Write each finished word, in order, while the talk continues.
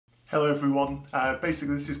Hello everyone,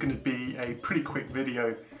 basically this is going to be a pretty quick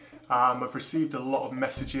video. I've received a lot of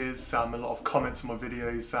messages, a lot of comments on my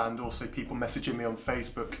videos, and also people messaging me on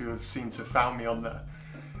Facebook who have seemed to have found me on there.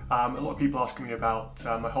 A lot of people asking me about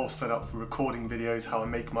my whole setup for recording videos, how I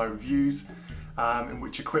make my reviews, and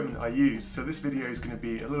which equipment I use. So this video is going to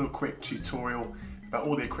be a little quick tutorial about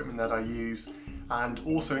all the equipment that I use, and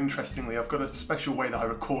also interestingly I've got a special way that I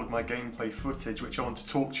record my gameplay footage which I want to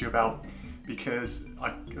talk to you about, because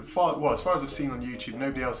as far as I've seen on YouTube,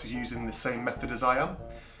 nobody else is using the same method as I am.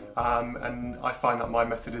 And I find that my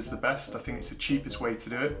method is the best. I think it's the cheapest way to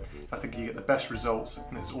do it. I think you get the best results,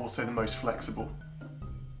 and it's also the most flexible.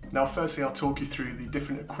 Now firstly I'll talk you through the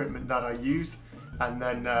different equipment that I use, and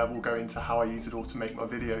then we'll go into how I use it all to make my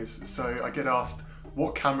videos. So I get asked,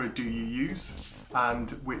 what camera do you use and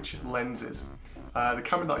which lenses? The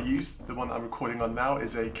camera that I use, the one that I'm recording on now,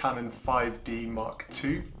 is a Canon 5D Mark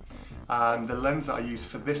II. The lens that I use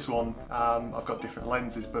for this one, I've got different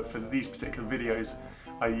lenses, but for these particular videos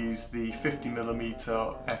I use the 50mm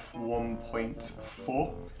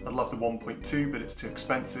f1.4. I love the 1.2, but it's too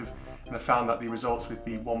expensive, and I found that the results with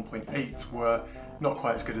the 1.8 were not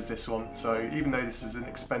quite as good as this one. So even though this is an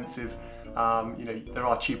expensive, there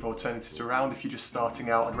are cheaper alternatives around. If you're just starting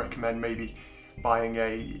out, I'd recommend maybe buying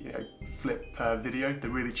a flip video. They're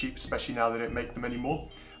really cheap, especially now they don't make them anymore.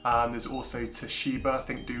 There's also Toshiba, I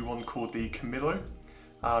think, do one called the Camillo.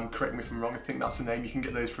 Correct me if I'm wrong, I think that's the name. You can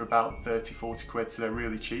get those for about 30-40 quid, so they're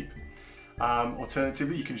really cheap.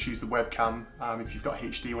 Alternatively, you can choose the webcam. If you've got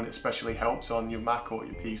HD one, it especially helps on your Mac or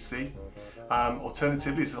your PC.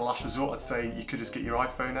 Alternatively, as a last resort, I'd say you could just get your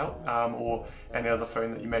iPhone out, or any other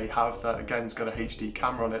phone that you may have that again's got a HD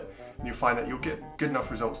camera on it, and you'll find that you'll get good enough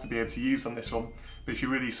results to be able to use on this one. But if you're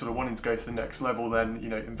really sort of wanting to go for the next level, then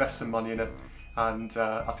invest some money in it, and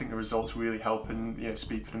I think the results really help and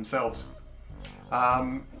speak for themselves.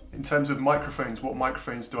 In terms of microphones, what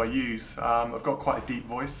microphones do I use? I've got quite a deep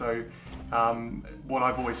voice, so what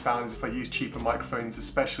I've always found is if I use cheaper microphones,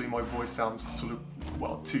 especially, my voice sounds sort of,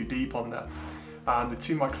 too deep on there. The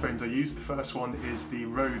two microphones I use, the first one is the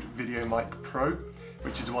Rode VideoMic Pro,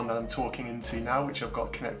 which is the one that I'm talking into now, which I've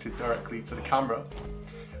got connected directly to the camera.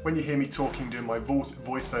 When you hear me talking, doing my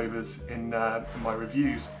voiceovers in my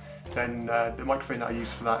reviews, then the microphone that I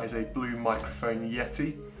use for that is a Blue Microphone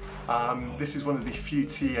Yeti. This is one of the few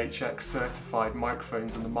THX certified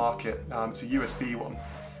microphones on the market. It's a USB one.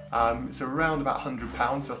 It's around about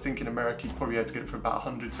 £100, so I think in America you'd probably be able to get it for about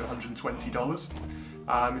 $100 to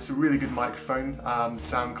 $120. It's a really good microphone.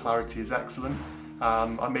 Sound clarity is excellent.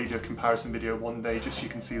 I may do a comparison video one day just so you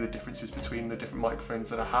can see the differences between the different microphones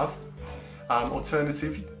that I have.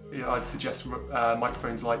 Alternative, I'd suggest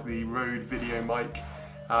microphones like the Rode VideoMic.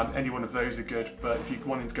 Any one of those are good, but if you're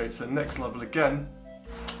wanting to go to the next level again,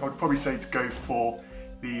 I would probably say to go for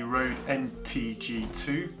the Rode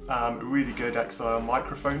NTG2, a really good XLR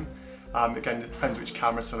microphone. Again, it depends which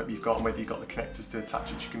camera setup you've got and whether you've got the connectors to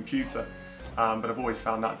attach it to your computer, but I've always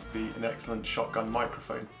found that to be an excellent shotgun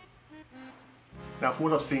microphone. Now, for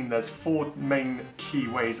what I've seen, there's four main key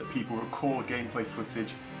ways that people record gameplay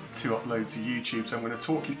footage to upload to YouTube, so I'm going to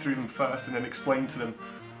talk you through them first and then explain to them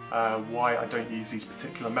why I don't use these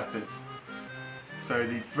particular methods. So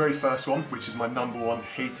the very first one, which is my #1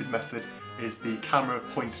 hated method, is the camera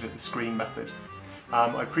pointed at the screen method.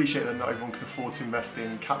 I appreciate that not everyone can afford to invest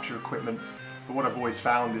in capture equipment, but what I've always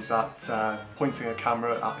found is that pointing a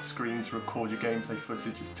camera at the screen to record your gameplay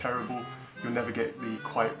footage is terrible. You'll never get the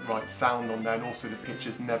quite right sound on there, and also the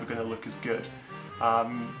picture's never going to look as good.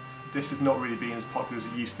 This is not really being as popular as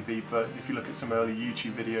it used to be, but if you look at some early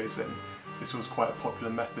YouTube videos, then this was quite a popular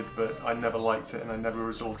method, but I never liked it and I never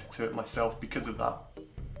resorted to it myself because of that.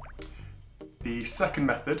 The second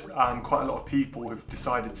method, quite a lot of people have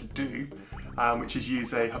decided to do, which is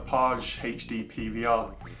use a Hauppauge HD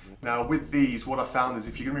PVR. Now with these, what I found is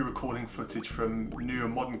if you're going to be recording footage from newer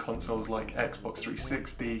modern consoles like Xbox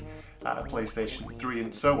 360, PlayStation 3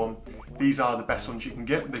 and so on, these are the best ones you can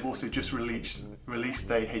get. They've also just released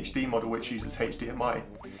a HD model which uses HDMI.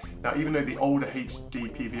 Now even though the older HD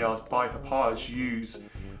PVRs by Hauppauge use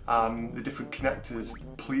the different connectors,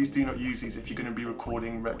 please do not use these if you're going to be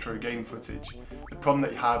recording retro game footage. The problem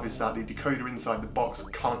that you have is that the decoder inside the box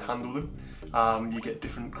can't handle them. You get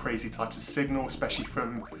different crazy types of signal, especially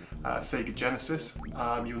from Sega Genesis.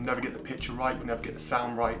 You'll never get the picture right, you'll never get the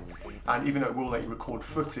sound right, and even though it will let you record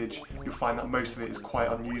footage, you'll find that most of it is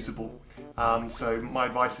quite unusable. So my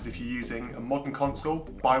advice is, if you're using a modern console,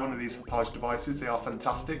 buy one of these Hauppauge devices. They are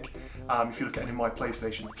fantastic. If you look at any of my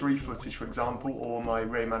PlayStation 3 footage, for example, or my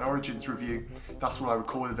Rayman Origins review, that's what I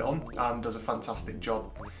recorded it on, and does a fantastic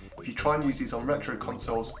job. If you try and use these on retro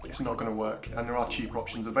consoles, it's not going to work, and there are cheaper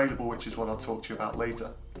options available, which is what I'll talk to you about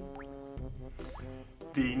later.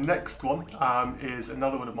 The next one is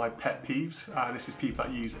another one of my pet peeves. This is people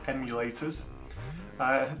that use emulators.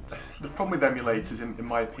 The problem with emulators, in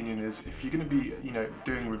my opinion, is if you're going to be,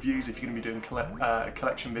 doing reviews, if you're going to be doing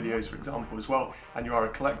collection videos, for example, as well, and you are a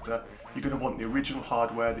collector, you're going to want the original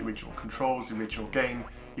hardware, the original controls, the original game.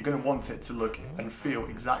 You're going to want it to look and feel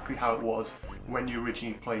exactly how it was when you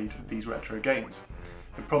originally played these retro games.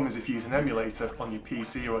 The problem is if you use an emulator on your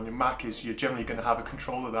PC or on your Mac, is you're generally going to have a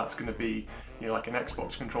controller that's going to be, like an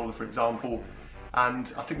Xbox controller, for example.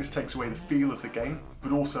 And I think this takes away the feel of the game,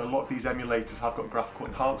 but also a lot of these emulators have got graphical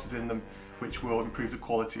enhancers in them which will improve the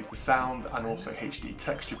quality of the sound, and also HD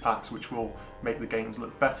texture packs which will make the games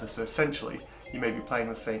look better. So essentially you may be playing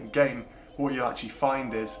the same game, but what you actually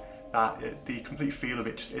find is that the complete feel of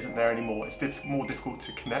it just isn't there anymore. It's more difficult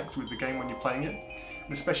to connect with the game when you're playing it,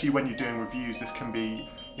 and especially when you're doing reviews, this can be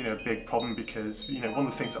a big problem, because one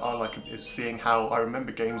of the things that I like is seeing how I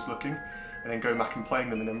remember games looking, and then going back and playing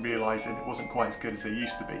them and then realising it wasn't quite as good as they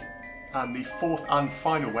used to be. And the fourth and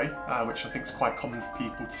final way, which I think is quite common for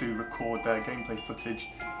people to record their gameplay footage,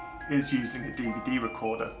 is using a DVD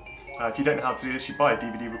recorder. If you don't know how to do this, you buy a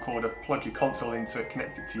DVD recorder, plug your console into it,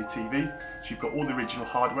 connect it to your TV, so you've got all the original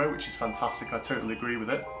hardware, which is fantastic. I totally agree with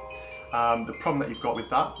it. The problem that you've got with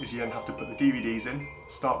that is you then have to put the DVDs in,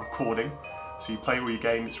 start recording. So you play all your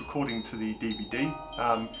game, it's recording to the DVD.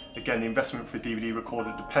 Again, the investment for a DVD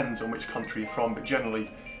recorder depends on which country you're from, but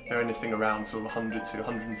generally they're anything around sort of 100 to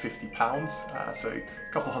 150 pounds, so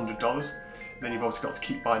a couple $100. Then you've obviously got to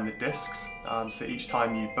keep buying the discs. So each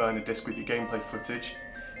time you burn a disc with your gameplay footage,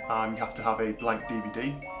 you have to have a blank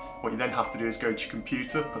DVD. What you then have to do is go to your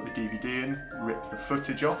computer, put the DVD in, rip the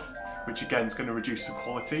footage off, which again is going to reduce the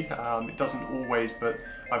quality. It doesn't always, but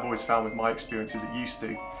I've always found with my experiences it used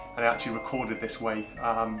to. And I actually recorded this way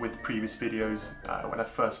with previous videos when I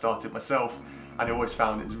first started myself, and I always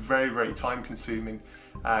found it was very, very time consuming,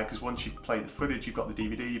 because once you play the footage, you've got the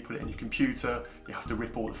DVD, you put it in your computer, you have to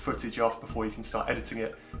rip all the footage off before you can start editing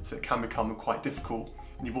it, so it can become quite difficult.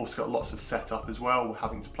 And you've also got lots of setup as well,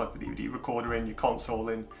 having to plug the DVD recorder in, your console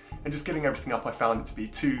in, and just getting everything up. I found it to be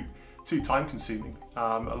too time consuming.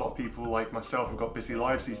 A lot of people like myself have got busy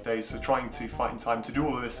lives these days, so trying to find time to do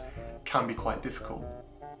all of this can be quite difficult.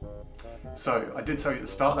 So I did tell you at the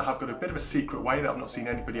start that I've got a bit of a secret way that I've not seen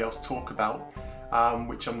anybody else talk about,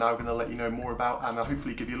 which I'm now going to let you know more about, and I'll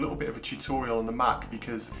hopefully give you a little bit of a tutorial on the Mac,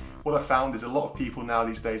 because what I found is a lot of people now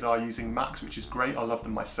these days are using Macs, which is great. I love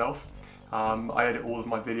them myself. I edit all of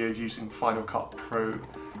my videos using Final Cut Pro,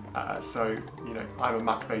 so I'm a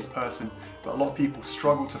Mac-based person, but a lot of people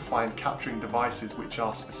struggle to find capturing devices which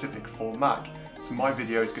are specific for Mac. So my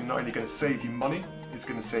video is not only going to save you money, it's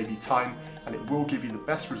going to save you time, and it will give you the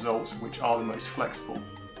best results, which are the most flexible.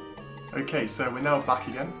 Okay, so we're now back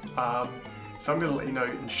again. So I'm going to let you know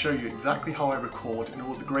and show you exactly how I record and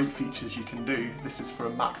all the great features you can do. This is for a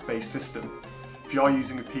Mac-based system. If you are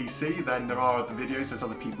using a PC, then there are other videos, there's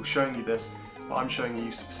other people showing you this, but I'm showing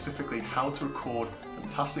you specifically how to record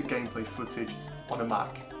fantastic gameplay footage on a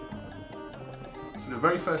Mac. So the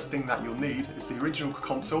very first thing that you'll need is the original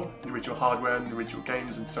console, the original hardware and the original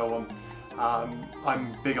games and so on.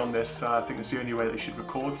 I'm big on this. I think it's the only way that you should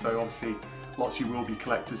record, so obviously lots of you will be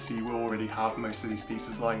collectors, so you will already have most of these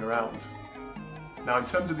pieces lying around. Now in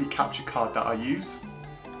terms of the capture card that I use,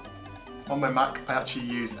 on my Mac I actually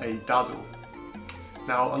use a Dazzle.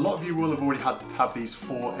 Now a lot of you will have already have these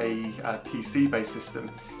for a PC based system.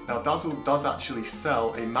 Now Dazzle does actually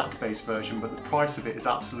sell a Mac based version, but the price of it is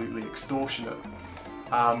absolutely extortionate.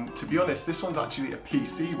 To be honest, this one's actually a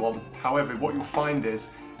PC one. However, what you'll find is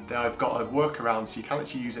that I've got a workaround, so you can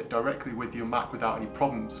actually use it directly with your Mac without any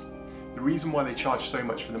problems. The reason why they charge so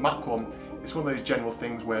much for the Mac one, it's one of those general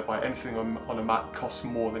things whereby anything on a Mac costs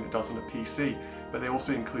more than it does on a PC, but they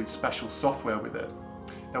also include special software with it.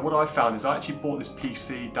 Now what I found is I actually bought this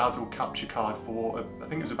PC Dazzle capture card for, I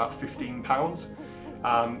think it was about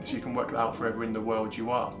 £15, so you can work that out for wherever in the world you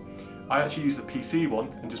are. I actually use the PC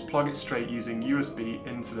one and just plug it straight using USB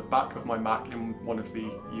into the back of my Mac in one of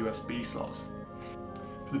the USB slots.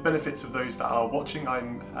 For the benefits of those that are watching,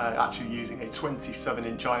 I'm actually using a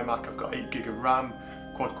 27-inch iMac. I've got 8 GB of RAM,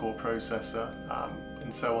 quad-core processor,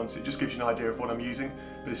 and so on, so it just gives you an idea of what I'm using.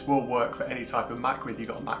 But this will work for any type of Mac, whether you've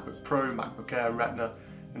got a MacBook Pro, MacBook Air, Retina,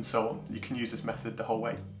 and so on. You can use this method the whole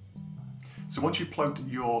way. So once you've plugged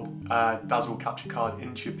your Dazzle capture card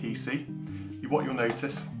into your PC, what you'll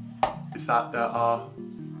notice is that there are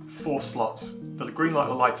 4 slots. The green light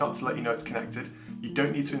will light up to let you know it's connected. You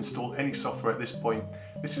don't need to install any software at this point.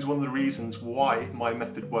 This is one of the reasons why my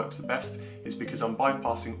method works the best, is because I'm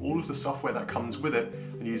bypassing all of the software that comes with it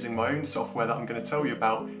and using my own software that I'm going to tell you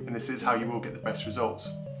about, and this is how you will get the best results.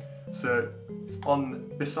 So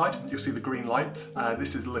on this side, you'll see the green light.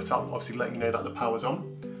 This is lit up, obviously letting you know that the power's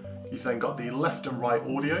on. You've then got the left and right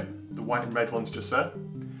audio, the white and red ones just there.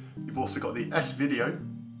 You've also got the S video,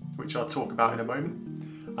 which I'll talk about in a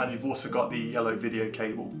moment. And you've also got the yellow video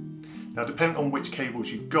cable. Now, depending on which cables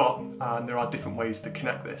you've got, there are different ways to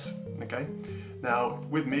connect this, okay? Now,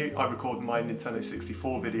 with me, I record my Nintendo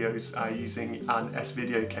 64 videos using an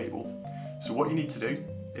S-video cable. So what you need to do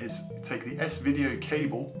is take the S-video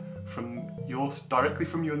cable directly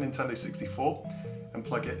from your Nintendo 64 and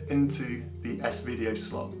plug it into the S-video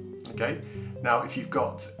slot, okay? Now, if you've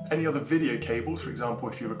got any other video cables, for example,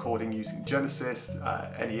 if you're recording using Genesis,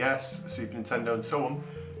 NES, Super Nintendo, and so on,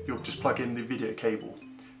 you'll just plug in the video cable.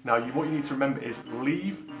 Now, what you need to remember is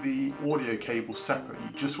leave the audio cable separate.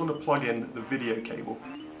 You just want to plug in the video cable,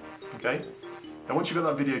 okay? Now, once you've got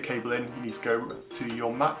that video cable in, you need to go to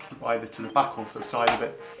your Mac, either to the back or to the side of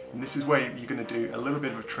it, and this is where you're going to do a little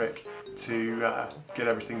bit of a trick to get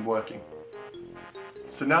everything working.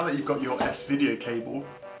 So now that you've got your S-video cable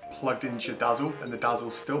plugged into your dazzle, and the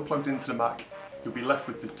dazzle's still plugged into the Mac, you'll be left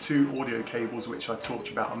with the two audio cables which I talked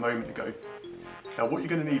about a moment ago. Now, what you're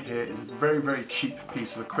going to need here is a very, very cheap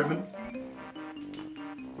piece of equipment,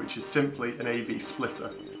 which is simply an AV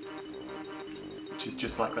splitter, which is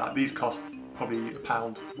just like that. These cost probably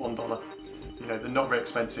 £1, $1. You know, they're not very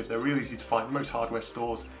expensive, they're really easy to find. Most hardware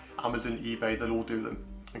stores, Amazon, eBay, they'll all do them.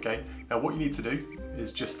 Okay, now what you need to do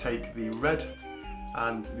is just take the red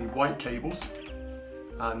and the white cables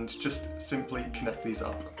and just simply connect these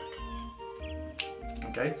up.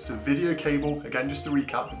 Okay, so video cable, again just to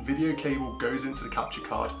recap, video cable goes into the capture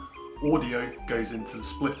card, audio goes into the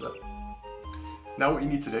splitter. Now what you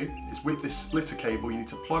need to do is with this splitter cable, you need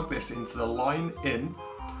to plug this into the line in.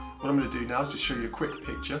 What I'm going to do now is just show you a quick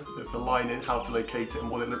picture of the line in, how to locate it and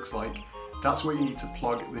what it looks like. That's where you need to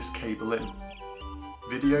plug this cable in.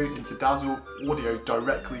 Video into dazzle, audio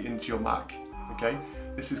directly into your Mac. Okay,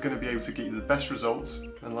 this is going to be able to get you the best results,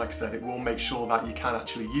 and like I said, it will make sure that you can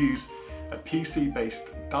actually use a PC-based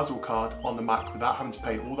dazzle card on the Mac without having to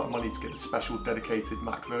pay all that money to get a special dedicated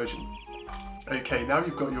Mac version. Okay, now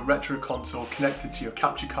you've got your retro console connected to your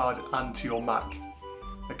capture card and to your Mac.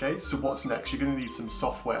 Okay, so what's next? You're going to need some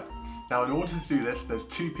software. Now, in order to do this, there's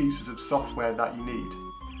two pieces of software that you need.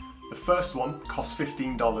 The first one costs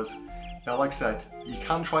 $15. Now, like I said, you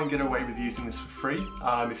can try and get away with using this for free.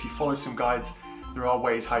 If you follow some guides, there are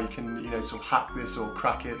ways how you can, sort of hack this or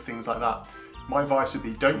crack it, things like that. My advice would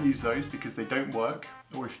be don't use those because they don't work,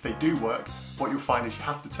 or if they do work, what you'll find is you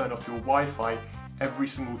have to turn off your Wi-Fi every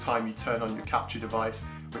single time you turn on your capture device,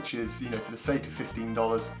 which is, for the sake of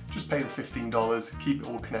 $15, just pay the $15, keep it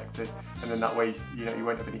all connected, and then that way, you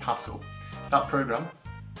won't have any hassle. That program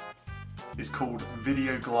is called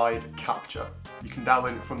Video Glide Capture. You can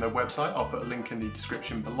download it from their website. I'll put a link in the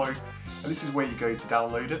description below, and this is where you go to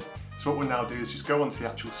download it. So what we'll now do is just go onto the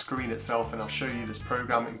actual screen itself and I'll show you this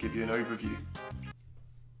program and give you an overview.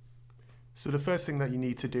 So the first thing that you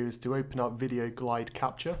need to do is to open up Video Glide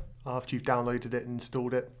Capture. After you've downloaded it and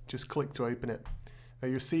installed it, just click to open it. Now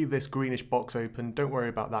you'll see this greenish box open. Don't worry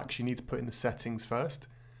about that because you need to put in the settings first.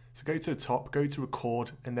 So go to the top, go to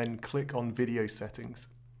record, and then click on video settings.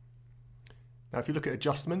 Now if you look at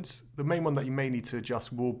adjustments, the main one that you may need to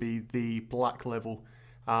adjust will be the black level.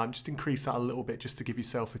 Just increase that a little bit just to give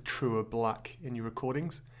yourself a truer black in your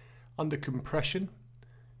recordings. Under compression,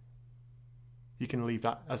 you can leave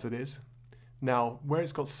that as it is. Now where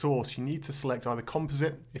it's got source, you need to select either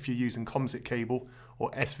composite if you're using composite cable, or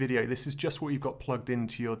S-video. This is just what you've got plugged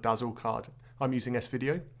into your dazzle card. I'm using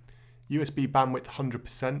S-video. USB bandwidth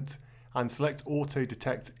 100%, and select auto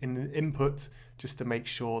detect in the input just to make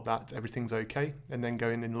sure that everything's okay, and then go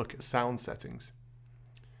in and look at sound settings.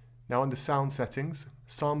 Now under sound settings,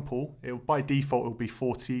 sample, by default it will be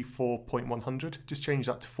 44.100, just change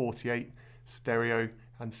that to 48, stereo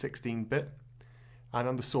and 16-bit. And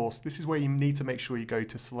under source, this is where you need to make sure you go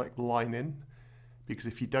to select line in, because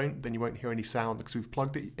if you don't, then you won't hear any sound because we've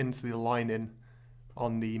plugged it into the line in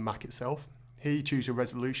on the Mac itself. Here you choose your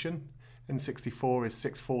resolution. N64 is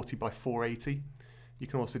 640 by 480. You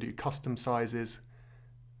can also do custom sizes,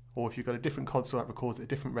 or if you've got a different console that records at a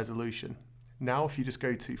different resolution. Now if you just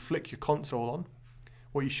go to flick your console on,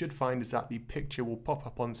 what you should find is that the picture will pop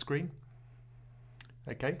up on screen.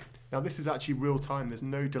 Okay, now this is actually real time, there's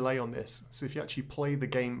no delay on this, so if you actually play the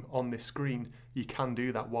game on this screen, you can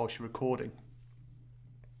do that whilst you're recording.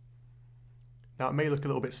 Now it may look a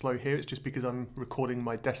little bit slow here, it's just because I'm recording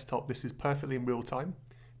my desktop. This is perfectly in real time.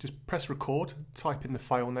 Just press record, type in the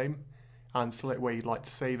file name and select where you'd like to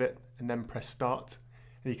save it, and then press start.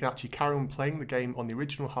 And you can actually carry on playing the game on the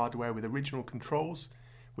original hardware with original controls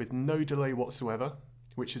with no delay whatsoever,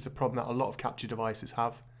 which is a problem that a lot of capture devices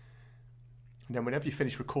have. And then whenever you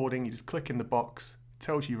finish recording, you just click in the box, it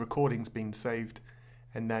tells you recording's been saved,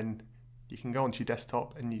 and then you can go onto your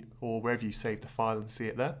desktop or wherever you saved the file and see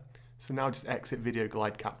it there. So now just exit Video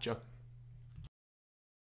Glide Capture.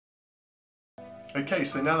 Okay,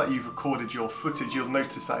 so now that you've recorded your footage, you'll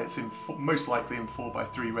notice that it's most likely in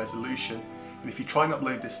 4:3 resolution. And if you try and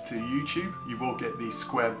upload this to YouTube, you will get the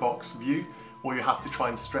square box view, or you have to try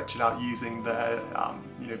and stretch it out using the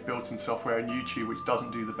built-in software in YouTube, which doesn't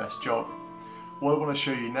do the best job. What I want to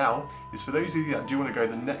show you now is for those of you that do want to go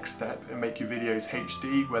the next step and make your videos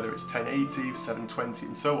HD, whether it's 1080, 720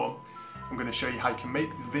 and so on, I'm going to show you how you can make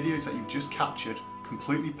the videos that you've just captured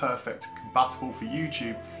completely perfect, compatible for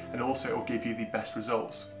YouTube, and also it will give you the best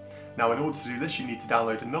results. Now in order to do this you need to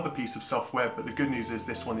download another piece of software, but the good news is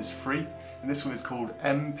this one is free, and this one is called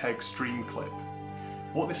MPEG Stream Clip.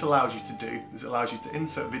 What this allows you to do is it allows you to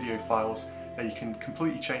insert video files, and you can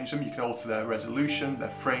completely change them. You can alter their resolution,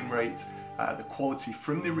 their frame rate, the quality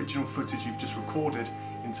from the original footage you've just recorded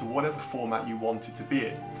into whatever format you want it to be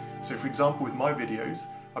in. So for example, with my videos,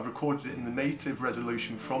 I've recorded it in the native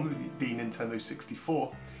resolution from the Nintendo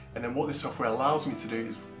 64, and then what this software allows me to do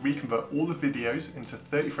is reconvert all the videos into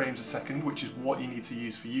 30 frames a second, which is what you need to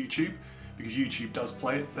use for YouTube, because YouTube does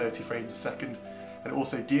play at 30 frames a second, and it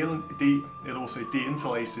also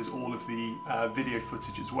deinterlaces all of the video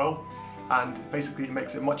footage as well. And basically it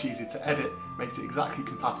makes it much easier to edit, makes it exactly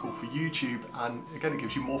compatible for YouTube, and again it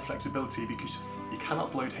gives you more flexibility because you can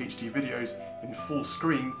upload HD videos in full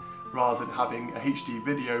screen rather than having a HD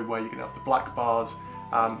video where you're going to have the black bars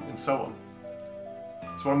and so on.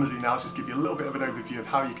 So what I'm going to do now is just give you a little bit of an overview of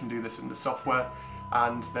how you can do this in the software,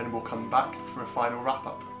 and then we'll come back for a final wrap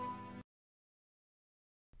up.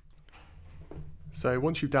 So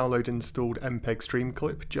once you've downloaded and installed MPEG Stream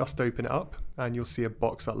Clip, just open it up and you'll see a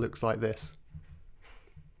box that looks like this.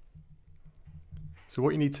 So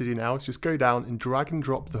what you need to do now is just go down and drag and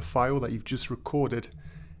drop the file that you've just recorded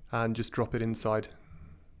and just drop it inside.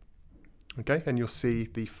 Okay, and you'll see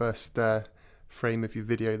the first frame of your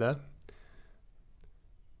video there.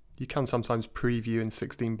 You can sometimes preview in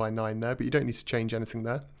 16:9 there, but you don't need to change anything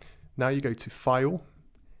there. Now you go to File,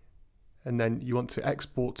 and then you want to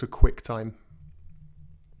export to QuickTime.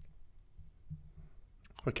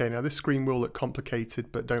 Okay, now this screen will look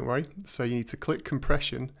complicated, but don't worry. So you need to click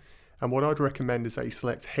Compression, and what I'd recommend is that you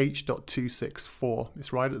select H.264.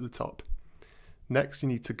 It's right at the top. Next, you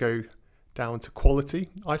need to go down to Quality.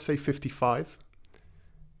 I say 55.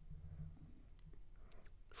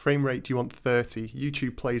 Frame rate, you want 30.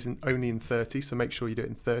 YouTube plays only in 30, so make sure you do it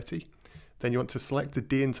in 30. Then you want to select to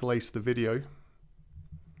deinterlace the video.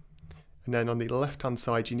 And then on the left-hand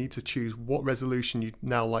side, you need to choose what resolution you'd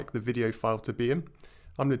now like the video file to be in.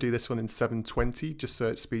 I'm going to do this one in 720 just so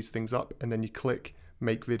it speeds things up, and then you click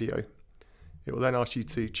Make Video. It will then ask you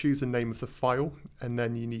to choose the name of the file, and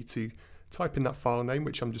then you need to type in that file name,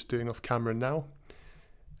 which I'm just doing off camera now,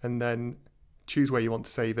 and then choose where you want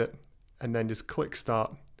to save it, and then just click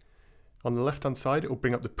Start. On the left hand side it will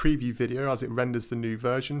bring up the preview video as it renders the new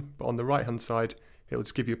version, but on the right hand side it will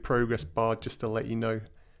just give you a progress bar just to let you know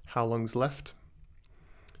how long's left.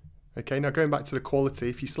 Okay, now going back to the quality,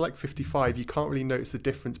 if you select 55 you can't really notice the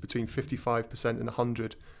difference between 55% and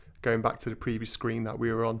 100 going back to the previous screen that we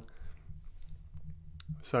were on.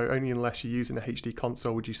 So only unless you're using a HD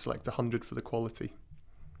console would you select 100 for the quality.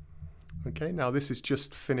 Okay, now this is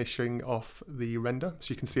just finishing off the render,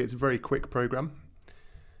 so you can see it's a very quick program.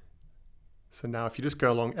 So now if you just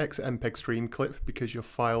go along, exit MPEG Stream Clip because your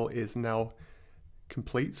file is now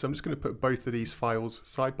complete. So I'm just going to put both of these files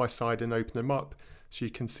side by side and open them up so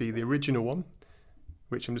you can see the original one,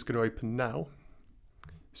 which I'm just going to open now.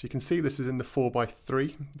 So you can see this is in the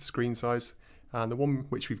 4:3 screen size, and the one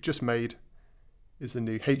which we've just made is the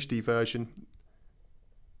new HD version,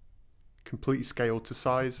 completely scaled to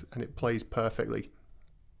size, and it plays perfectly.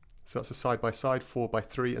 So that's a side by side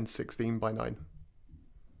 4:3 and 16:9.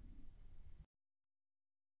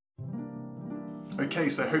 Okay,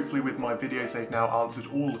 so hopefully with my videos they've now answered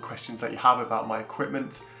all the questions that you have about my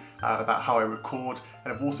equipment, about how I record,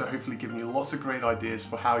 and I've also hopefully given you lots of great ideas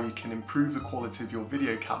for how you can improve the quality of your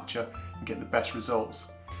video capture and get the best results.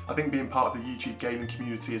 I think being part of the YouTube gaming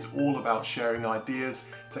community is all about sharing ideas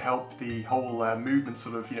to help the whole movement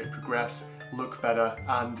sort of progress, look better,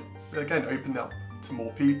 and again open up to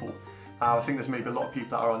more people. I think there's maybe a lot of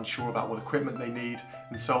people that are unsure about what equipment they need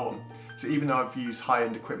and so on. So even though I've used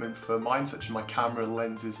high-end equipment for mine, such as my camera,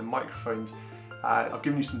 lenses and microphones, I've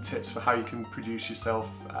given you some tips for how you can produce yourself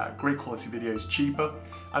great quality videos cheaper,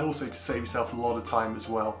 and also to save yourself a lot of time as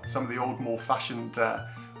well. Some of the old, more fashioned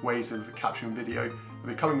ways of capturing video are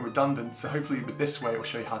becoming redundant, so hopefully with this way it will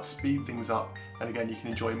show you how to speed things up, and again you can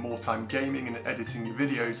enjoy more time gaming and editing your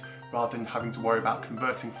videos rather than having to worry about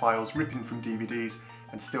converting files, ripping from DVDs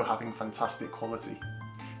and still having fantastic quality.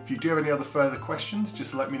 If you do have any other further questions,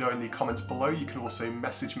 just let me know in the comments below. You can also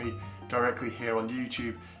message me directly here on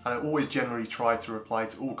YouTube, and I always generally try to reply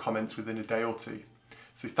to all comments within a day or two.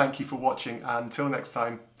 So thank you for watching, and until next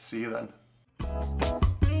time, see you then.